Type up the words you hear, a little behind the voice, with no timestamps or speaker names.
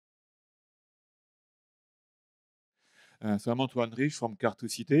So I'm Antoine Riche from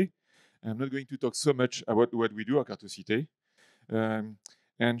Carto'Cité. I'm not going to talk so much about what we do at Carto'Cité.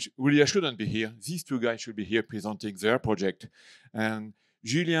 And really, I shouldn't be here. These two guys should be here presenting their project. And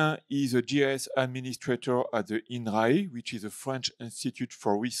Julien is a GIS administrator at the INRAE, which is a French Institute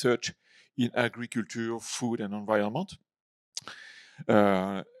for Research in Agriculture, Food and Environment.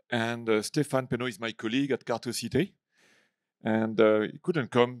 And Stéphane PÉNEAU is my colleague at Carto'Cité. And he couldn't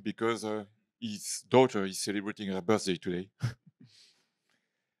come because his daughter is celebrating her birthday today.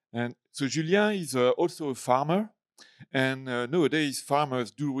 And so Julien is also a farmer. And nowadays,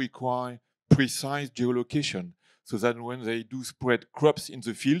 farmers do require precise geolocation so that when they do spread crops in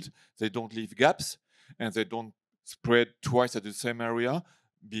the field, they don't leave gaps and they don't spread twice at the same area,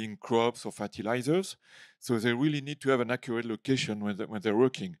 being crops or fertilizers. So they really need to have an accurate location when they're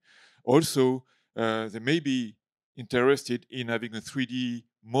working. Also, they may be interested in having a 3D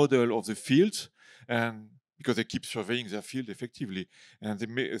model of the field, and because they keep surveying their field effectively. And a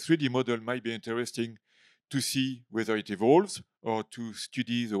 3D model might be interesting to see whether it evolves or to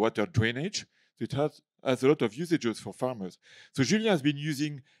study the water drainage. So it has a lot of usages for farmers. So Julien has been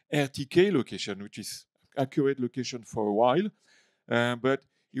using RTK location, which is accurate location for a while, but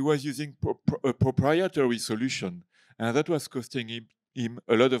he was using a proprietary solution, and that was costing him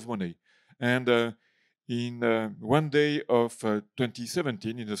a lot of money. And in one day of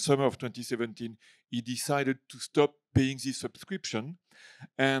 2017, in the summer of 2017, he decided to stop paying this subscription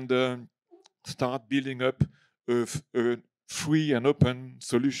and start building up a free and open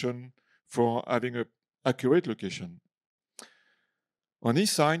solution for having an accurate location. On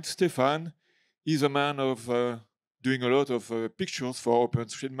his side, Stéphane is a man of doing a lot of pictures for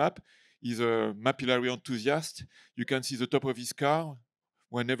OpenStreetMap. He's a mapillary enthusiast. You can see the top of his car.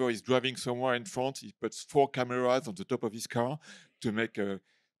 Whenever he's driving somewhere in France, he puts 4 cameras on the top of his car to make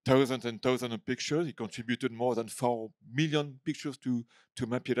thousands and thousands of pictures. He contributed more than 4 million pictures to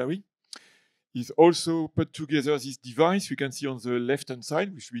Mapillary. He's also put together this device you can see on the left-hand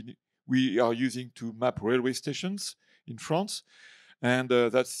side, which we are using to map railway stations in France. And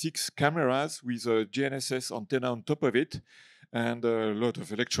that's 6 cameras with a GNSS antenna on top of it and a lot of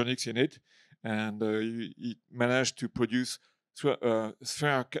electronics in it. And he managed to produce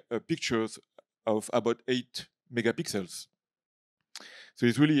sphere pictures of about 8 megapixels. So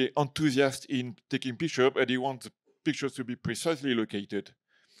he's really enthusiastic in taking pictures, and he wants the pictures to be precisely located.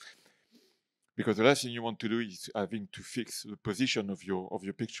 Because the last thing you want to do is having to fix the position of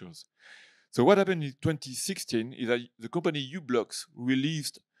your pictures. So what happened in 2016 is that the company uBlocks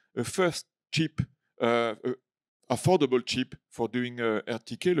released a first cheap, affordable chip for doing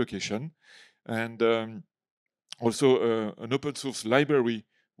RTK location, and also an open source library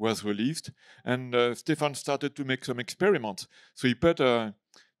was released, and Stéphane started to make some experiments. So he put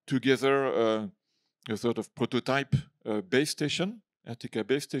together a sort of prototype base station,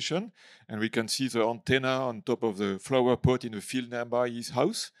 RTKBase station, and we can see the antenna on top of the flower pot in the field nearby his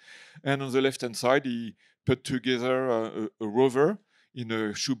house. And on the left-hand side, he put together a rover in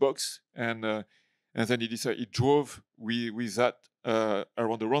a shoebox, and then he drove with that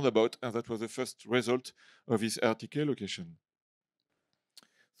around the roundabout, and that was the first result of his RTK location.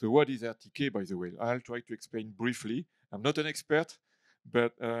 So what is RTK, by the way? I'll try to explain briefly. I'm not an expert,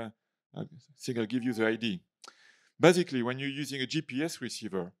 but I think I'll give you the idea. Basically, when you're using a GPS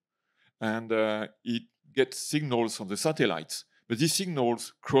receiver and it gets signals from the satellites, but these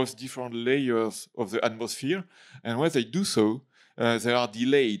signals cross different layers of the atmosphere, and when they do so, they are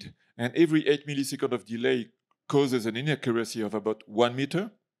delayed. And every 8 milliseconds of delay causes an inaccuracy of about 1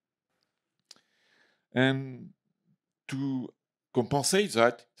 meter. And to compensate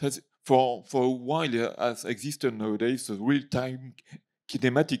that, for a while has existed nowadays the real-time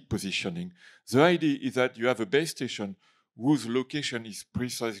kinematic positioning. The idea is that you have a base station whose location is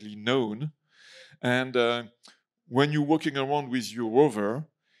precisely known, and when you're walking around with your rover,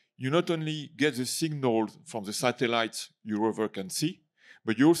 you not only get the signals from the satellites your rover can see,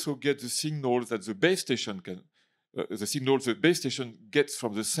 but you also get the signals that the base station gets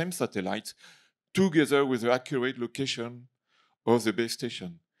from the same satellites, together with the accurate location of the base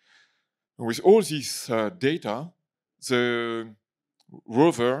station. And with all this data, the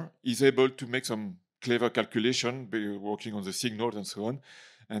rover is able to make some clever calculation by working on the signals and so on.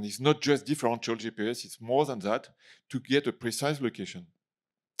 And it's not just differential GPS, it's more than that to get a precise location.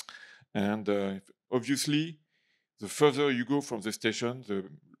 And obviously, the further you go from the station,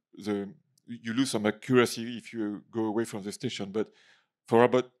 you lose some accuracy if you go away from the station. But for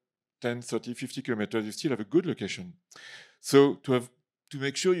about 10, 30, 50 kilometers, you still have a good location. So to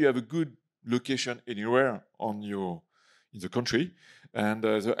make sure you have a good location anywhere in the country, and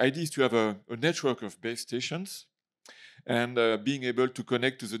the idea is to have a network of base stations, and being able to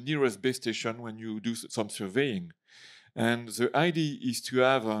connect to the nearest base station when you do some surveying. And the idea is to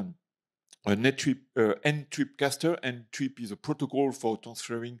have an N-trip caster. N-trip is a protocol for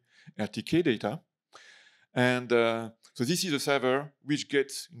transferring RTK data. And so this is a server which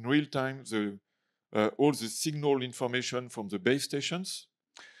gets in real time all the signal information from the base stations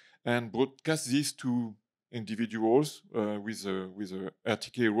and broadcast this to individuals with a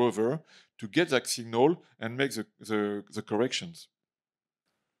RTK rover to get that signal and make the corrections.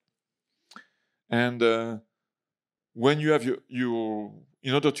 And when you have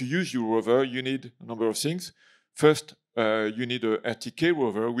in order to use your rover, you need a number of things. First, you need a RTK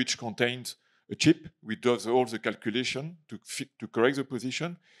rover which contains a chip which does all the calculation to correct the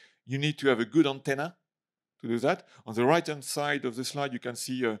position. You need to have a good antenna to do that. On the right-hand side of the slide, you can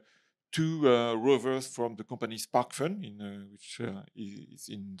see two rovers from the company SparkFun, which is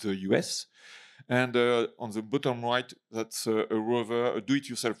in the US. And on the bottom right, that's a rover, a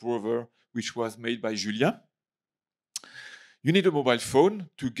do-it-yourself rover, which was made by Julien. You need a mobile phone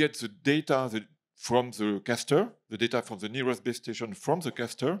to get the data from the caster, the data from the nearest base station from the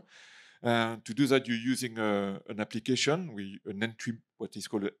caster. To do that, you're using an application, an N-trip, what is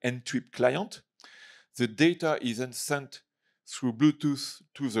called an N-trip client. The data is then sent through Bluetooth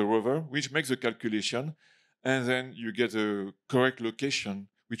to the rover, which makes the calculation, and then you get the correct location,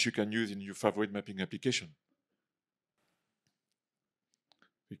 which you can use in your favorite mapping application.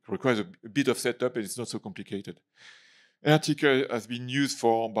 It requires a bit of setup, and it's not so complicated. RTK has been used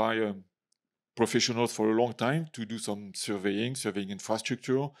by professionals for a long time to do some surveying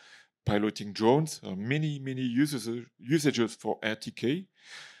infrastructure, piloting drones. Many usages for RTK.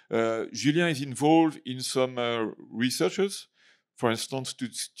 Julien is involved in some researches, for instance, to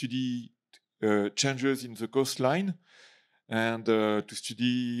study changes in the coastline and to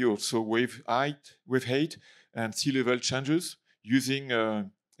study also wave height and sea level changes using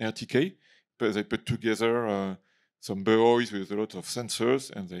RTK. But they put together some buoys with a lot of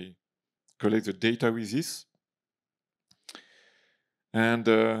sensors and they collect the data with this. And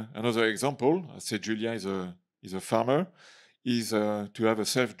another example, I said Julien is a farmer, is to have a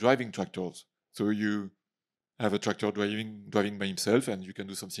self-driving tractors. So you have a tractor driving by himself and you can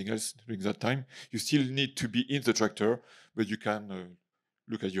do something else during that time. You still need to be in the tractor, but you can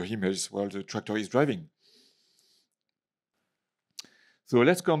look at your image while the tractor is driving. So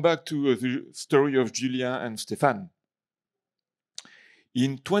let's come back to the story of Julien and Stéphane.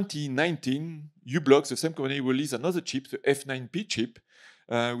 In 2019, uBlox, the same company, released another chip, the F9P chip,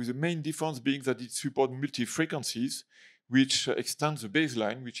 with the main difference being that it supports multi-frequencies, which extends the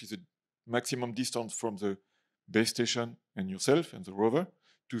baseline, which is the maximum distance from the base station and yourself and the rover,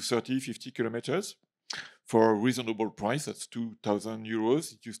 to 30-50 kilometers for a reasonable price. That's 2,000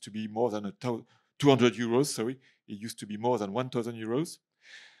 euros. It used to be more than 200 euros, sorry. It used to be more than 1,000 euros.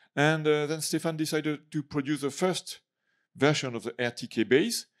 And then Stéphane decided to produce the first version of the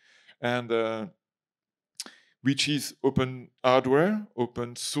RTKBase, and which is open hardware,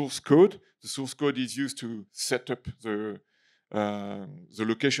 open source code. The source code is used to set up the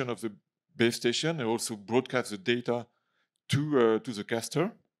location of the base station and also broadcast the data to the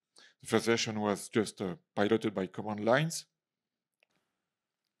caster. The first version was just piloted by command lines.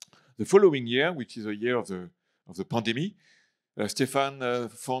 The following year, which is a year of the pandemic,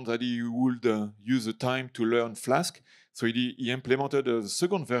 Stéphane found that he would use the time to learn Flask. So he implemented the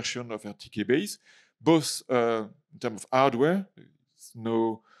second version of RTKBase, both in terms of hardware,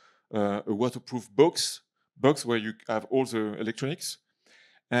 a waterproof box where you have all the electronics,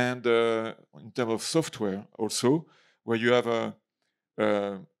 and in terms of software also, where you have an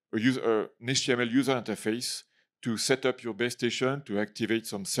HTML user interface to set up your base station, to activate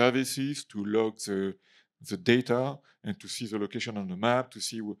some services, to log the data, and to see the location on the map, to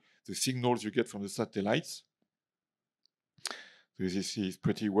see the signals you get from the satellites. So this is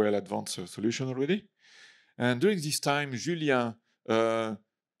pretty well advanced solution already. And during this time, Julien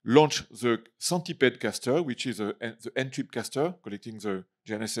launched the Centipede caster, which is the N-trip caster, collecting the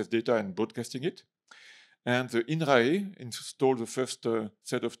GNSS data and broadcasting it. And the INRAE installed the first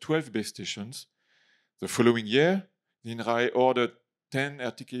set of 12 base stations. The following year, the INRAE ordered 10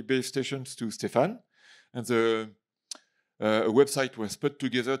 RTK base stations to Stéphane, and a website was put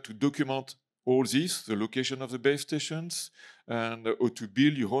together to document all this, the location of the base stations, and how to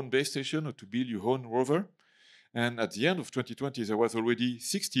build your own base station, how to build your own rover. And at the end of 2020, there was already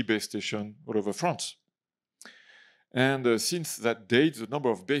 60 base stations all over France. And since that date, the number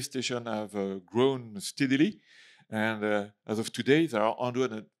of base stations have grown steadily. And as of today, there are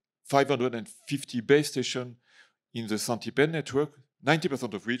 550 base stations in the Centipede network,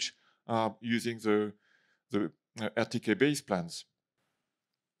 90% of which are using the RTKBase plans.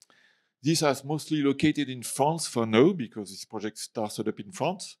 These are mostly located in France for now, because this project started up in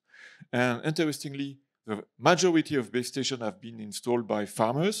France. And interestingly, the majority of base stations have been installed by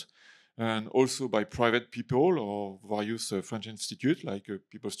farmers and also by private people or various French institutes, like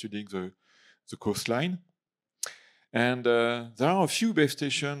people studying the coastline. And there are a few base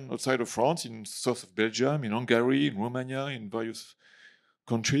stations outside of France, in south of Belgium, in Hungary, in Romania, in various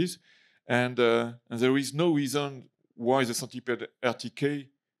countries. And there is no reason why the Centipede RTK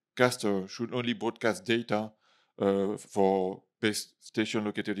caster should only broadcast data for base station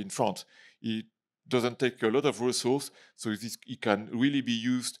located in France. It doesn't take a lot of resource, so it can really be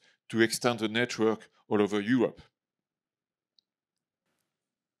used to extend the network all over Europe.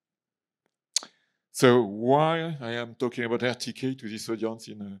 So why I am talking about RTK to this audience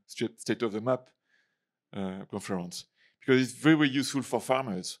in a State of the Map conference? Because it's very useful for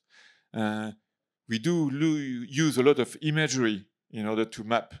farmers. We do use a lot of imagery in order to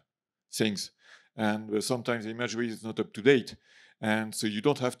map things. And sometimes the imagery is not up to date. And so you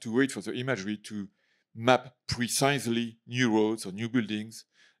don't have to wait for the imagery to map precisely new roads or new buildings,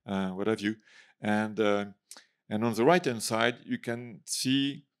 what have you. And on the right-hand side, you can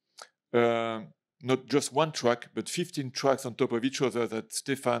see not just one track, but 15 tracks on top of each other that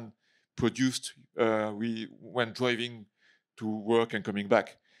Stéphane produced when driving to work and coming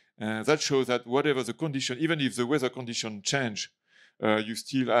back. That shows that whatever the condition, even if the weather condition change, you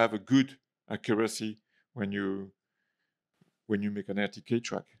still have a good accuracy when you make an RTK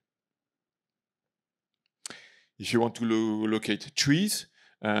track. If you want to locate trees,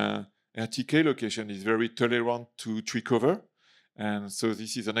 RTK location is very tolerant to tree cover. And so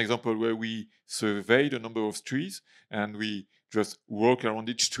this is an example where we surveyed a number of trees and we just walk around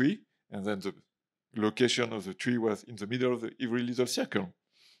each tree, and then the location of the tree was in the middle of every little circle.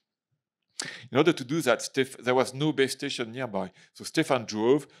 In order to do that, there was no base station nearby. So Stéphane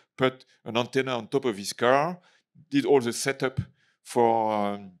drove, put an antenna on top of his car, did all the setup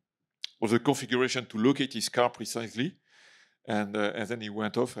for all the configuration to locate his car precisely. And then he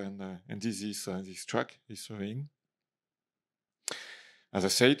went off and did this track, this surveying. As I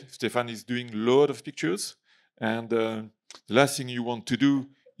said, Stéphane is doing a lot of pictures. And the last thing you want to do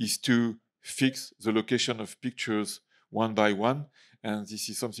is to fix the location of pictures one by one. And this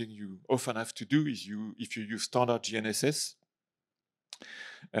is something you often have to do if you use standard GNSS.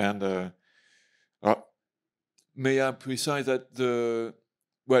 And may I precise that the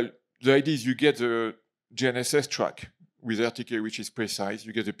idea is you get the GNSS track with RTK, which is precise.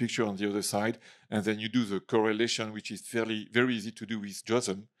 You get a picture on the other side, and then you do the correlation, which is very easy to do with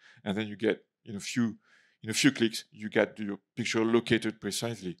JOSM, and then you get in a few clicks, you get your picture located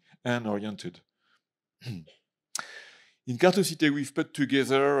precisely and oriented. In Carto'Cité, we've put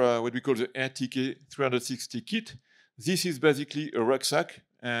together what we call the RTK 360 kit. This is basically a rucksack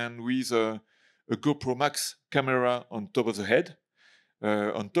and with a GoPro Max camera on top of the head.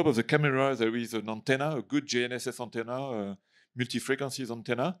 On top of the camera, there is an antenna, a good GNSS antenna, multi-frequencies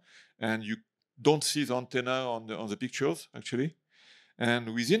antenna, and you don't see the antenna on the pictures, actually.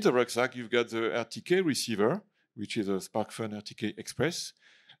 And within the rucksack, you've got the RTK receiver, which is a SparkFun RTK Express,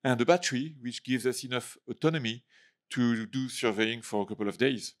 and the battery, which gives us enough autonomy to do surveying for a couple of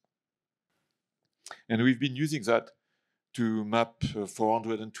days. And we've been using that to map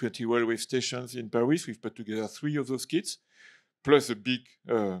 420 railway stations in Paris. We've put together 3 of those kits, plus a big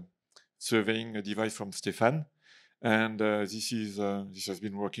surveying device from Stéphane. And this has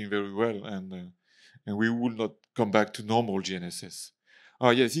been working very well, and we will not come back to normal GNSS.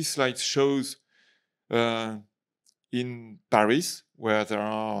 This slide shows in Paris, where there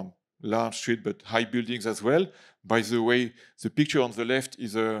are large streets but high buildings as well. By the way, the picture on the left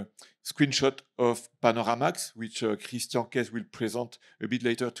is a screenshot of Panoramax, which Christian Kess will present a bit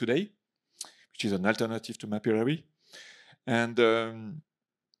later today, which is an alternative to Mapillary. And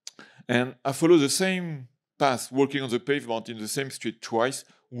I follow the same path, walking on the pavement in the same street twice,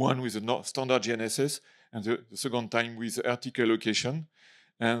 one with a standard GNSS and the second time with RTK location.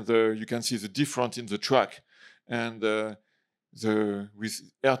 And you can see the difference in the track. And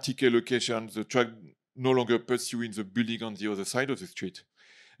with RTK location, the track no longer puts you in the building on the other side of the street.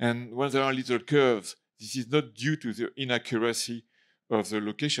 And when there are little curves, this is not due to the inaccuracy of the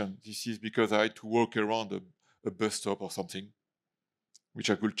location. This is because I had to walk around a bus stop or something, which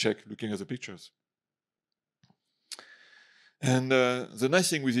I could check looking at the pictures. And the nice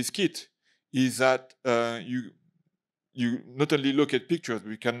thing with this kit is that you not only look at pictures,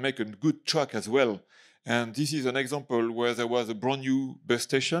 but you can make a good track as well. And this is an example where there was a brand new bus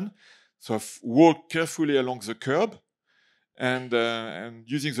station. So I've walked carefully along the curb, and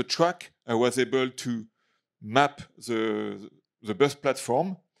using the track, I was able to map the bus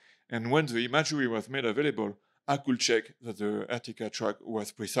platform, and when the imagery was made available, I could check that the RTK track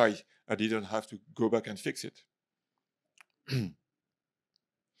was precise. I didn't have to go back and fix it.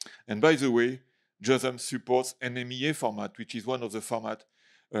 And by the way, JOSM supports NMEA format, which is one of the formats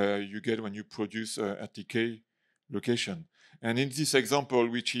you get when you produce RTK location. And in this example,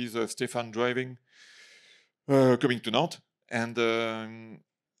 which is Stéphane driving, coming to Nantes, and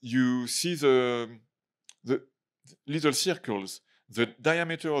you see the little circles. The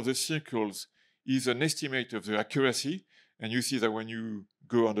diameter of the circles is an estimate of the accuracy, and you see that when you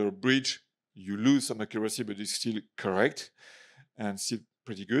go under a bridge, you lose some accuracy, but it's still correct and still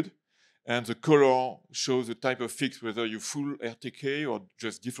pretty good. And the color shows the type of fix, whether you full RTK or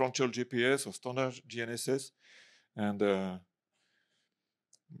just differential GPS or standard GNSS. And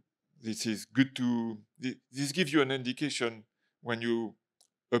this is good to, this gives you an indication when you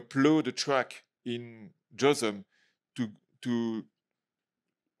upload a track in JOSM to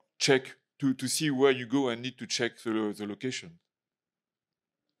check, to see where you go and need to check the location.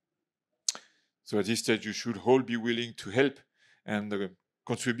 So at this stage, you should all be willing to help and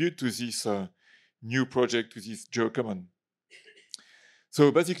contribute to this new project, to this GeoCommon.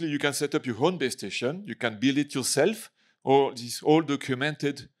 So basically, you can set up your own base station. You can build it yourself, or this all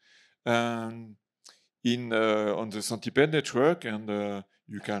documented on the Centipede network, and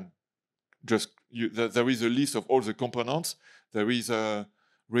you can just there is a list of all the components. There is a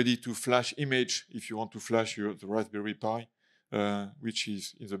ready to flash image if you want to flash the Raspberry Pi, which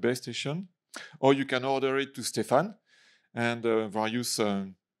is in the base station, or you can order it to Stéphane, and various.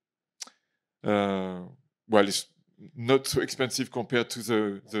 Well, it's not so expensive compared to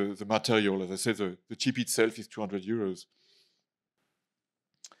the material. As I said, the chip itself is 200 euros.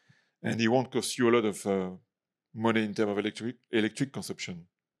 And it won't cost you a lot of money in terms of electric consumption.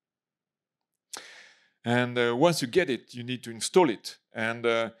 And once you get it, you need to install it. And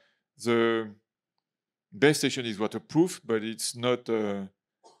the base station is waterproof, but it's not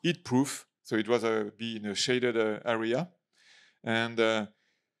heat-proof. So it was be in a shaded area. And the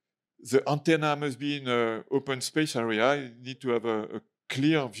antenna must be in an open space area. You need to have a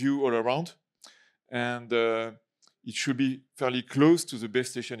clear view all around. And it should be fairly close to the base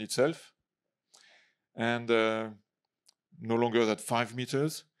station itself. And no longer than 5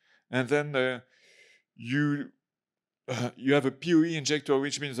 meters. And then you have a PoE injector,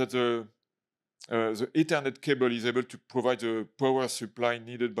 which means that the Ethernet cable is able to provide the power supply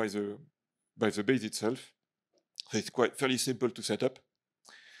needed by the base itself. So it's quite fairly simple to set up.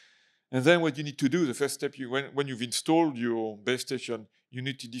 And then what you need to do, the first step, when you've installed your base station, you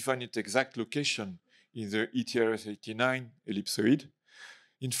need to define its exact location in the ETRS-89 ellipsoid.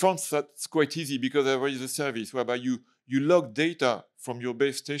 In France, that's quite easy because there is a service whereby you log data from your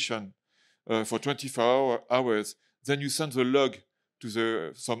base station for 24 hours, then you send the log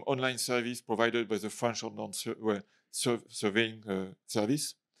to some online service provided by the French surveying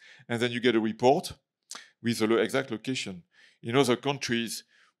service, and then you get a report with the exact location. In other countries,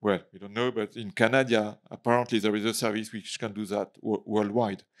 well, we don't know, but in Canada, apparently there is a service which can do that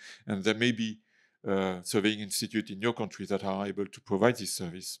worldwide, and there may be surveying institute in your country that are able to provide this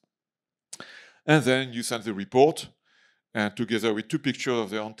service. And then you send the report, and together with 2 pictures of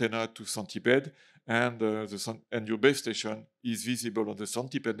the antenna to Centipede, and your base station is visible on the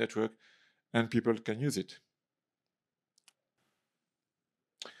Centipede network, and people can use it.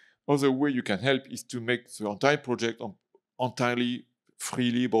 Other way you can help is to make the entire project entirely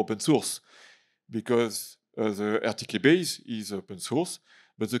freely open source, because the RTKBase is open source,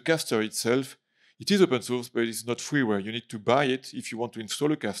 but the caster itself, it is open source, but it's not freeware. You need to buy it if you want to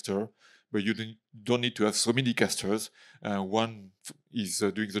install a caster, but you don't need to have so many casters. One is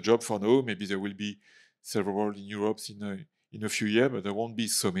doing the job for now. Maybe there will be several in Europe in a few years, but there won't be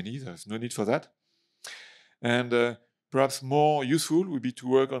so many. There's no need for that. And perhaps more useful would be to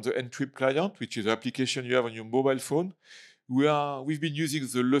work on the Ntrip client, which is the application you have on your mobile phone. We've been using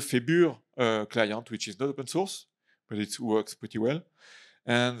the Lefebvre client, which is not open source, but it works pretty well.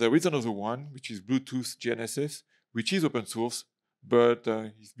 And there is another one, which is Bluetooth GNSS, which is open source, but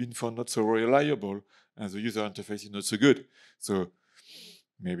it's been found not so reliable, and the user interface is not so good. So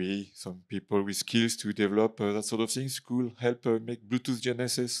maybe some people with skills to develop that sort of things could help make Bluetooth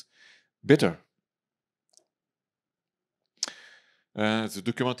GNSS better. The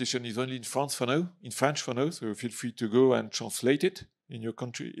documentation is only in French for now, so feel free to go and translate it in your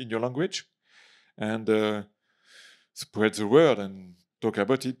country, in your language, and spread the word and talk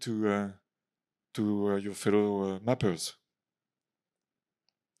about it to your fellow mappers.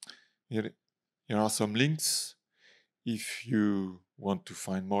 Here are some links if you want to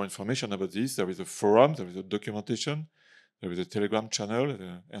find more information about this, there is a forum, there is a documentation, there is a Telegram channel,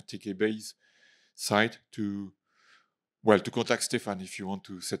 the RTKBase site to contact Stéphane if you want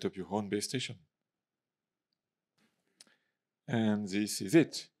to set up your own base station. And this is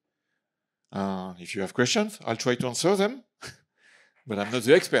it. If you have questions, I'll try to answer them, but I'm not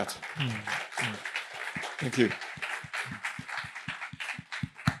the expert. Thank you.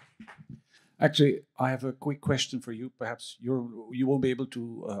 Actually, I have a quick question for you. Perhaps you won't be able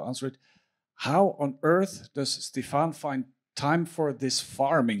to answer it. How on earth does Stéphane find time for this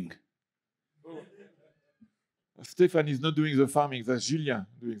farming? Stéphane is not doing the farming. That's Julien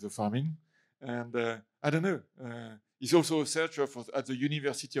doing the farming. And I don't know. He's also a researcher at the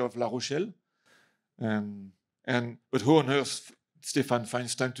University of La Rochelle. But how on earth Stéphane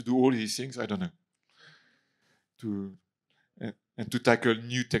finds time to do all these things, I don't know. To tackle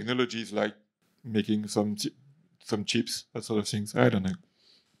new technologies like making some chips, that sort of things. I don't know.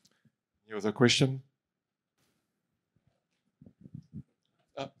 Any other question?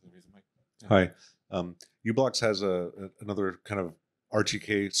 There is a mic. Hi. uBlocks has another kind of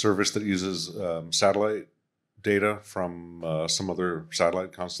RTK service that uses satellite data from some other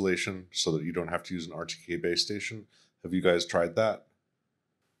satellite constellation so that you don't have to use an RTK base station. Have you guys tried that?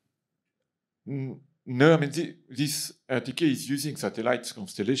 No, I mean, this RTK is using satellite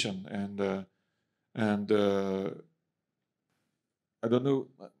constellation, and I don't know,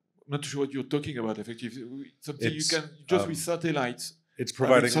 I'm not sure what you're talking about, effectively. Something you can, just with satellites. It's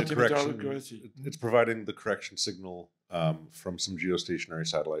providing accuracy. It's providing the correction signal from some geostationary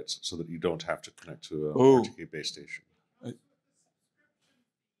satellites so that you don't have to connect to an RTK base station.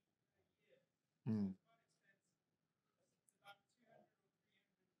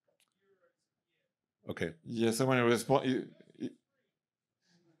 Okay. Yeah, someone respond.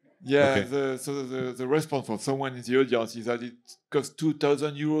 Yeah, okay. The response from someone in the audience is that it costs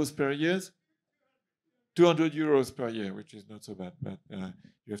 2,000 euros per year. 200 euros per year, which is not so bad, but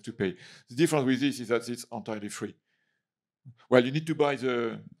you have to pay. The difference with this is that it's entirely free. Well, you need to buy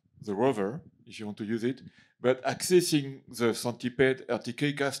the rover if you want to use it, but accessing the Centipede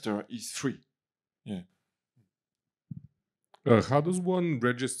RTK caster is free. Yeah. How does one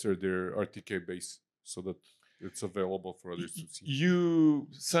register their RTK base so that it's available for others to see? You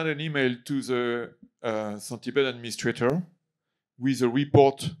send an email to the Centipede administrator with a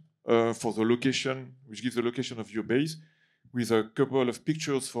report for the location, which gives the location of your base, with a couple of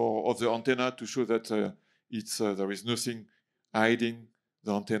pictures of the antenna to show that there is nothing hiding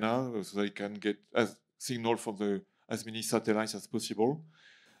the antenna, so they can get as signal from as many satellites as possible,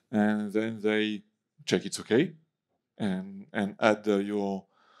 and then they check it's okay, and add your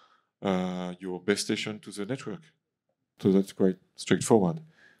base station to the network. So that's quite straightforward.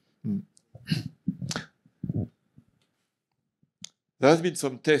 There has been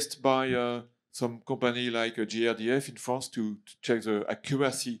some tests by some company like GRDF in France to check the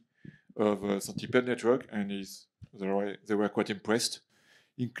accuracy of a Centipede network, and they were quite impressed,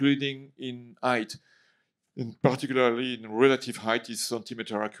 including in height. And particularly in relative height is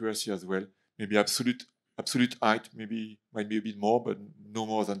centimeter accuracy as well. Maybe absolute height might be a bit more, but no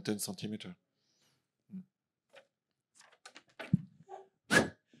more than 10 centimeters.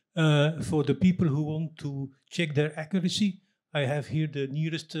 For the people who want to check their accuracy, I have here the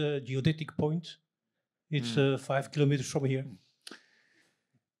nearest geodetic point. It's 5 kilometers from here.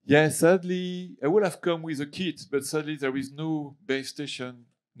 Yeah, sadly, I would have come with a kit, but sadly there is no base station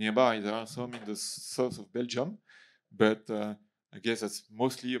nearby. There are some in the south of Belgium, but I guess that's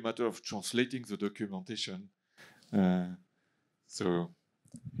mostly a matter of translating the documentation. So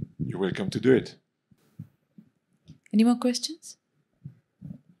you're welcome to do it. Any more questions?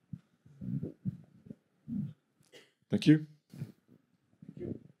 Thank you.